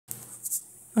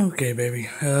Okay, baby.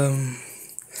 I'm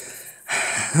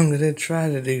gonna try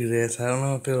to do this. I don't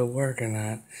know if it'll work or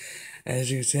not.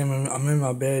 As you can see, I'm in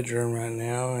my bedroom right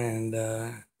now, and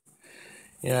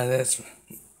yeah, this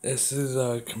is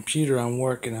a computer I'm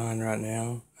working on right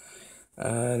now.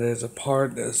 There's a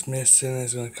part that's missing.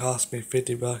 It's gonna cost me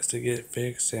 $50 to get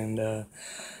fixed, and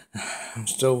I'm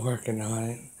still working on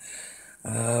it.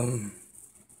 Um,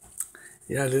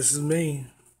 yeah, this is me.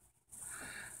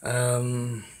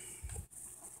 Um,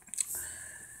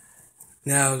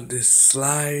 Now this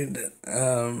slide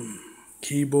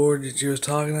keyboard that you was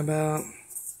talking about.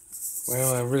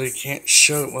 Well, I really can't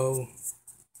show it. Well,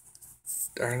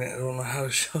 darn it, I don't know how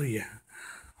to show you.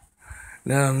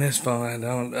 Not on this phone, I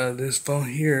don't. This phone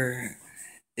here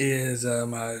is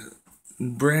my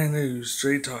brand new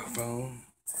Straight Talk phone,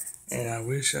 and I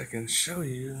wish I can show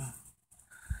you.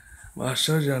 Well, I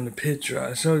showed you on the picture.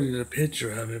 I showed you the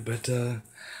picture of it, but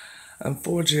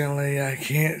unfortunately, I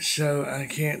can't show. I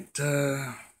can't.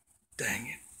 Dang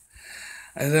it.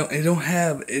 I don't. It don't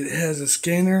have. It has a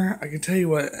scanner. I can tell you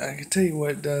what. I can tell you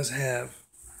what it does have.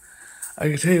 I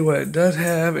can tell you what it does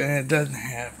have and it doesn't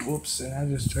have. Whoops! And I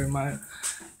just turned my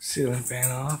ceiling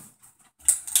fan off.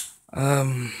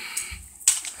 Um,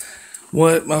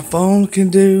 what my phone can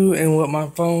do and what my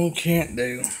phone can't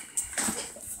do.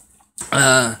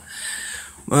 Uh,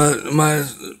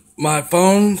 my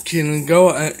phone can go.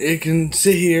 It can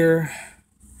sit here.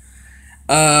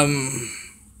 Um,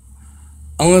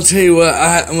 I'm gonna tell you what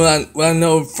I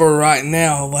know for right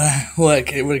now. What it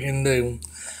can do.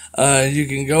 You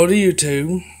can go to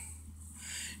YouTube.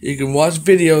 You can watch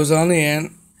videos on the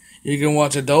end. You can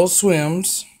watch Adult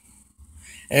Swims.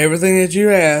 Everything that you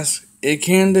ask, it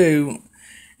can do.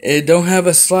 It don't have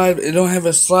a slide. It don't have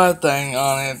a slide thing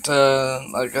on it.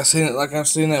 Like I've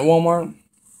seen at Walmart.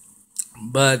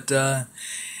 But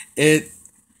it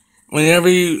whenever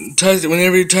you touch it,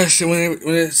 whenever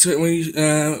where it says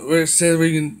where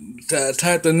you can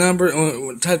type the number,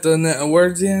 type the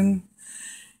words in.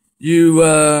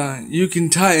 You can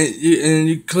type and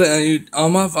you click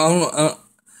on my phone.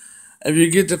 If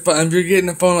you get if you're getting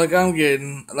the phone like I'm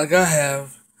getting, like I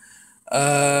have,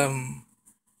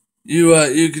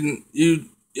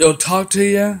 it'll talk to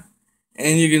you,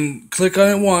 and you can click on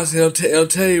it once. It'll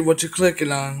tell you what you're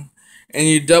clicking on, and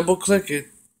you double click it,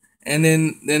 and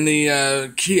then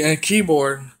the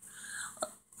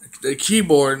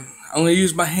keyboard, I'm gonna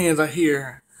use my hands right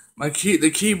here.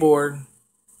 The keyboard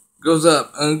goes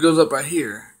up right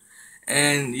here.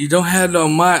 And you don't have no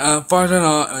mic. Far as I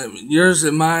know, yours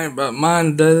and mine, but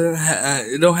mine doesn't.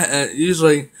 It don't.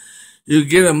 Usually, you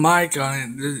get a mic on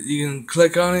it. You can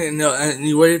click on it, and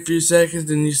you wait a few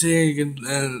seconds, and you see you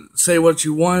can say what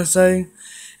you want to say,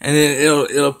 and then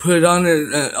it'll put it on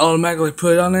there. Automatically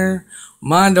put it on there.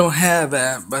 Mine don't have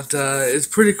that, but it's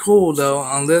pretty cool though.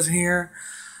 On this here,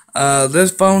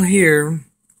 this phone here,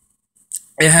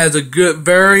 it has a good,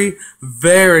 very,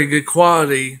 very good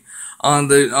quality on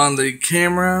the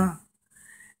camera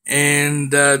and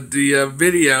the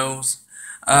videos.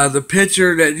 The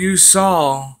picture that you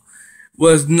saw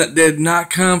did not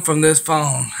come from this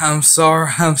phone. I'm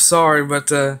sorry,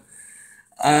 but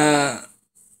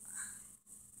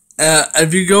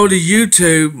if you go to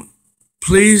YouTube,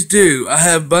 please do. I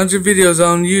have a bunch of videos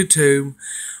on YouTube.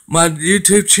 My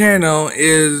YouTube channel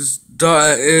is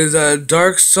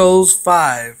Dark Souls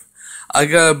 5. I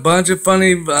got a bunch of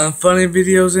funny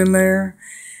videos in there.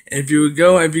 If you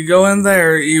go in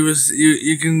there,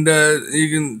 you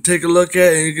can take a look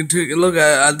at it. You can take a look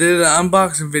at it. I did an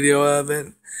unboxing video of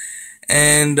it,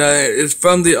 and it's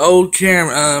from the old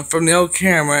camera.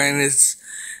 And it's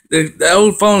the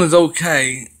old phone is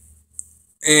okay,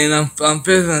 and I'm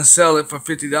fixing to sell it for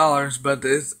 $50, but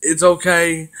it's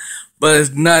okay, but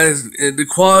it's not as the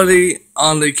quality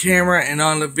on the camera and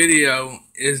on the video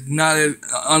is not as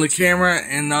on the camera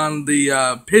and on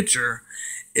the picture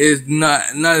is not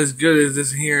as good as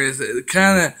this here. Is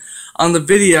kind of on the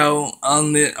video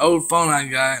on the old phone I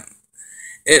got.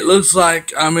 It looks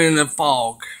like I'm in a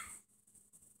fog.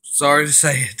 Sorry to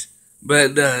say it,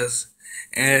 but it does,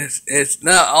 and it's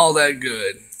not all that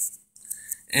good.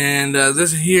 And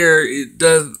this here, it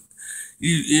does.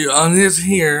 You on this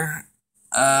here,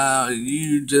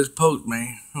 you just poked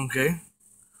me. Okay,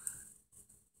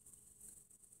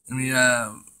 let me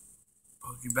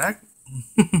poke you back.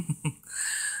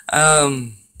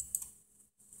 um,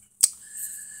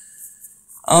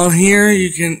 on here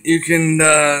you can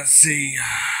see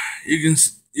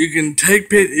you can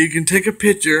take a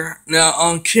picture. Now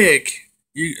on Kick,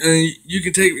 you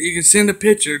can send a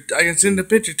picture. I can send a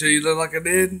picture to you like I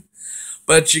did,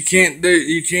 but you can't.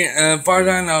 As far as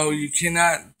I know, you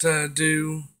cannot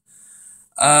do.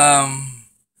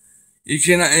 you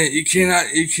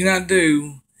cannot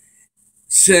do.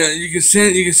 You can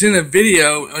send a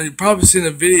video, or you probably send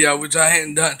a video, which I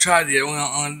hadn't tried yet. When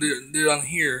I'm gonna do it on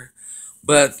here,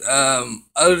 but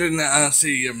other than that, I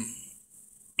see.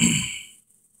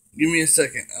 Give me a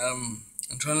second. I'm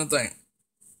trying to think.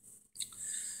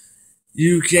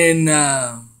 You can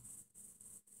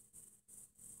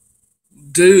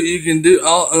do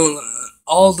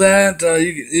all that.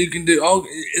 You can do all.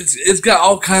 It's got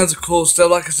all kinds of cool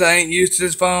stuff. Like I said, I ain't used to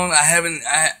this phone.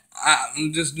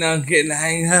 I'm just now getting the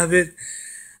hang of it.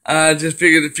 I just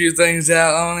figured a few things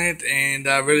out on it, and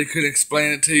I really couldn't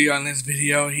explain it to you on this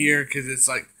video here because it's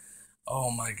like,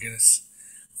 oh my goodness,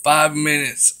 5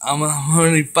 minutes. I'm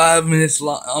only 5 minutes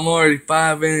long. I'm already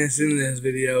 5 minutes into this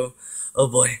video. Oh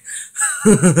boy.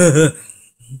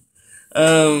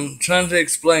 Trying to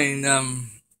explain.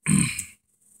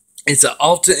 It's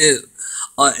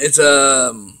it's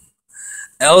a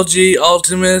LG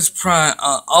Ultimus Prime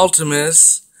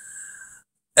Ultimus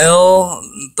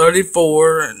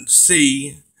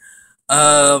L34C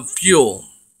fuel,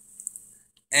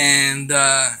 and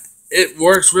it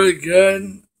works really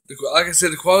good. Like I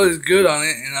said, the quality is good on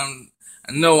it, and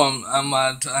I know I'm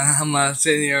not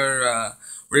sitting here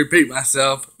repeat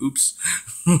myself. Oops.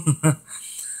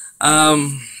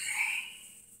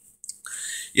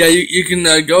 Yeah, you can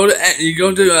go to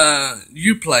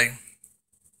Uplay.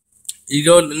 You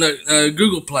go to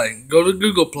Google Play. Go to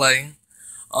Google Play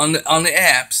on the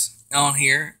apps on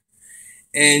here,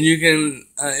 and you can.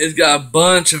 It's got a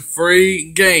bunch of free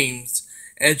games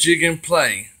that you can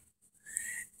play,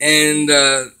 and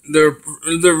they're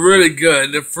really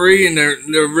good. They're free and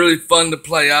they're really fun to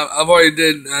play. I've already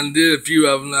did a few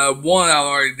of them. One I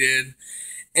already did,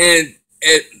 and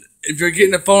if you're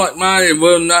getting a phone like mine, it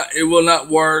will not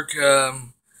work.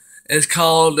 It's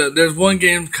called. There's one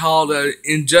game called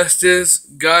Injustice: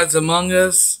 Gods Among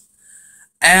Us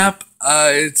app.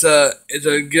 It's a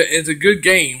good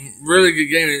game, really good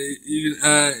game. You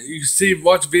can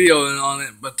watch video on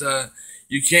it, but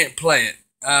you can't play it.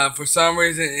 For some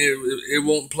reason, it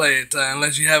won't play it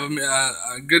unless you have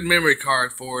a good memory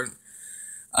card for it.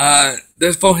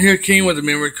 This phone here came with a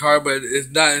memory card, but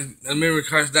the memory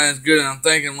card's not as good. And I'm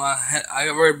thinking, well, I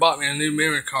already bought me a new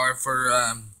memory card for.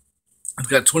 It's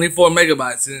got 24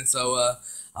 megabytes in it, so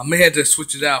I may have to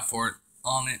switch it out for it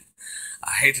on it.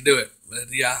 I hate to do it,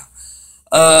 but yeah.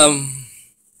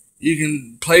 You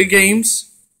can play games.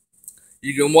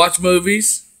 You can watch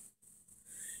movies.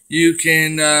 You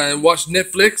can watch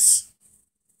Netflix.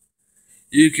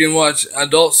 You can watch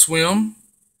Adult Swim.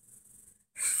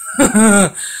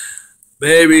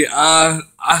 Baby, I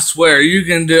swear you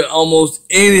can do almost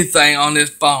anything on this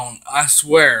phone. I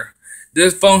swear.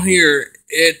 This phone here,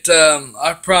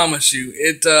 I promise you,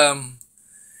 it's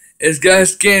got a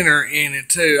scanner in it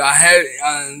too.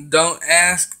 Don't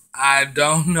ask, I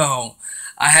don't know.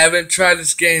 I haven't tried the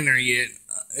scanner yet.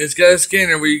 It's got a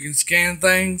scanner where you can scan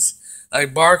things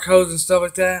like barcodes and stuff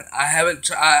like that. I've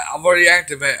already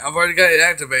got it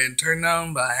activated, turned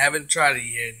on, but I haven't tried it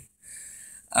yet.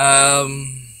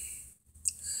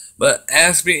 But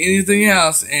ask me anything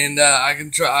else, and I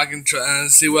can try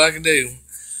and see what I can do.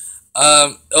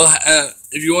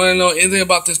 If you want to know anything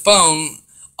about this phone,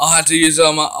 I'll have to use it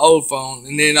on my old phone,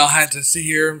 and then I'll have to sit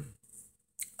here,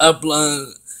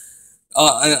 upload,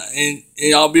 and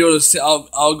I'll be able to see.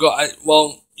 I'll go.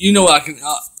 You know what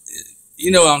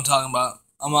you know what I'm talking about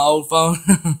on my old phone.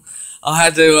 I'll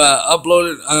have to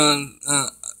upload it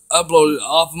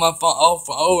off my phone,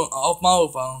 off my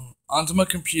old phone onto my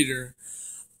computer,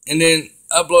 and then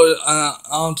upload it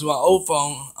onto my old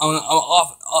phone.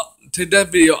 Take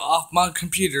that video off my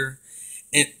computer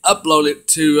and upload it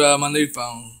to my new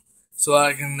phone, so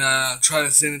I can try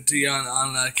to send it to you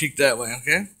on Kick that way.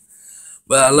 Okay,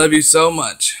 but I love you so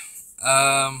much.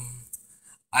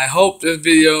 I hope you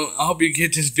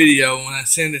get this video when I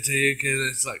send it to you, because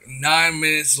it's like 9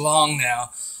 minutes long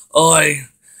now. Oi.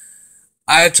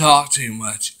 I talk too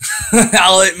much.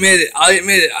 I'll admit it.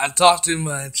 I talk too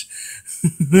much.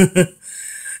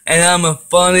 And I'm a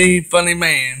funny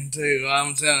man, too.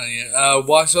 I'm telling you.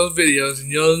 Watch those videos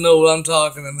and you'll know what I'm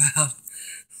talking about.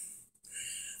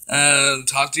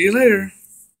 Talk to you later.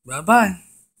 Bye-bye.